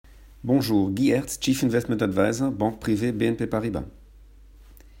Bonjour, Guy Hertz, Chief Investment Advisor, banque privée BNP Paribas.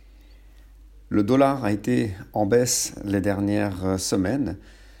 Le dollar a été en baisse les dernières semaines.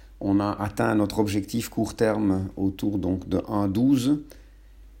 On a atteint notre objectif court terme autour donc de 1,12.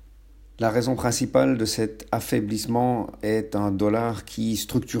 La raison principale de cet affaiblissement est un dollar qui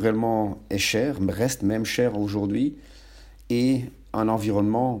structurellement est cher, reste même cher aujourd'hui, et un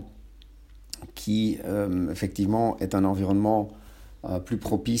environnement qui effectivement est un environnement plus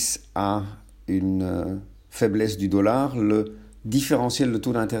propice à une faiblesse du dollar. Le différentiel de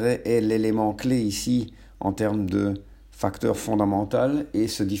taux d'intérêt est l'élément clé ici en termes de facteur fondamental, et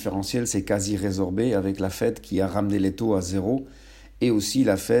ce différentiel s'est quasi résorbé avec la Fed qui a ramené les taux à zéro, et aussi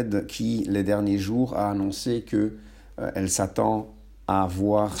la Fed qui les derniers jours a annoncé qu'elle s'attend à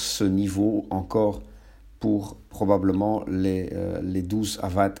voir ce niveau encore pour probablement les 12 à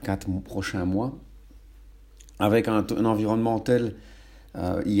 24 prochains mois. Avec un environnement tel,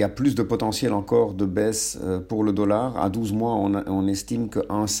 il y a plus de potentiel encore de baisse pour le dollar. À 12 mois, on estime que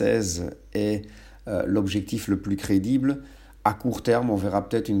 1,16 est l'objectif le plus crédible. À court terme, on verra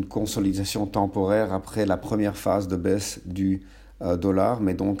peut-être une consolidation temporaire après la première phase de baisse du dollar,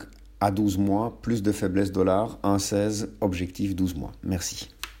 mais donc à 12 mois, plus de faiblesse dollar, 1,16, objectif 12 mois. Merci.